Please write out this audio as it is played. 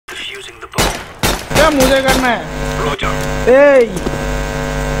क्या मुझे करना है? ए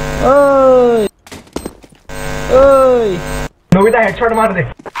ओए ओए नोबिता हेडशॉट मार दे।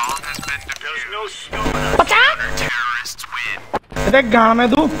 अरे गाँव में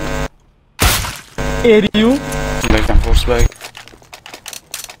तू एरियो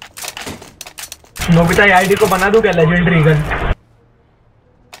नोबिता आईडी को बना दूं क्या लेजेंडरी गन?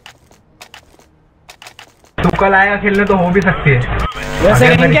 तू कल आएगा खेलने तो हो भी सकती है। वैसे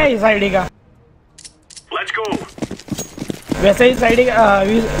रैंक क्या है इस आईडी का? वैसे इस आईडी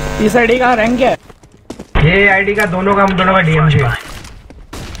का रैंक क्या है? ये आईडी का दोनों का डीएमजी है।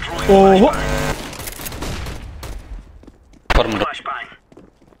 ओहो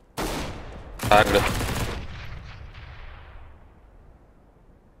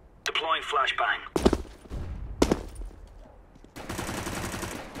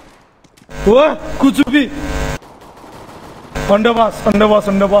वो कुछ भी अंडरपास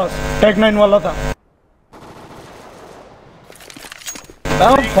टेक 9 वाला था।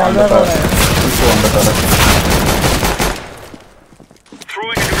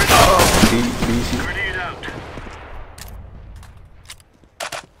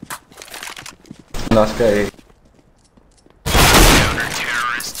 लास्ट का है।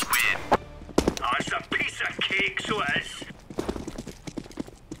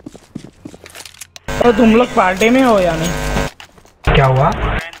 तो तुम लोग पार्टी में हो या नहीं? क्या हुआ?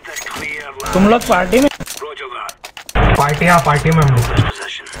 तुम लोग पार्टी में? पार्टी, हाँ पार्टी में हम लोग।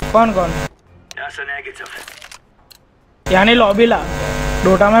 कौन कौन? यानी लॉबी ला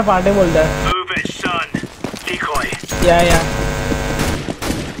डोटा में पार्टी बोलता है। या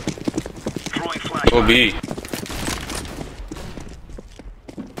तो भी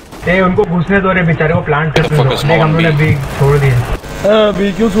उनको घुसने दो रे बेचारे को, प्लांट करने दो। हम लोग ने भी छोड़ दिया।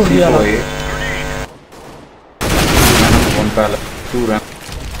 बी क्यों छोड़ दिया?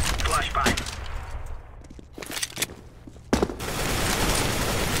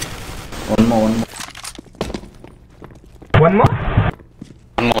 One more?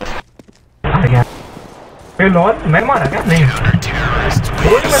 आ गया। ये लॉल मैं मारा क्या? नहीं।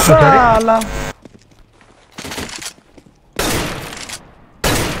 साला।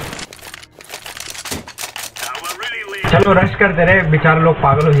 चलो रश करते रहे, बेचारे लोग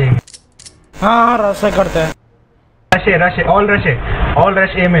पागल हो जाएंगे। हाँ रश करते हैं। ऑल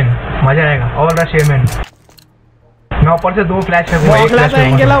रश एमेन, मजा आएगा। All rush amen. मैं ऊपर से 2 फ्लैश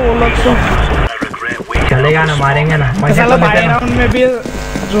आएंगे ना वो लोग तो चलेगा ना, मारेंगे ना। मजा तो लेते हैं। में भी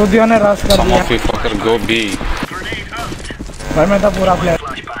जोधियों ने रश कर दिया। भाई मैं तो पूरा प्लेयर।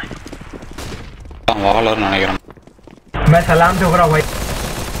 मैं सलाम ठोक रहा हूँ भाई।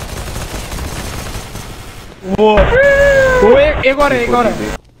 वो एक और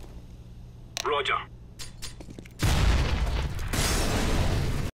है।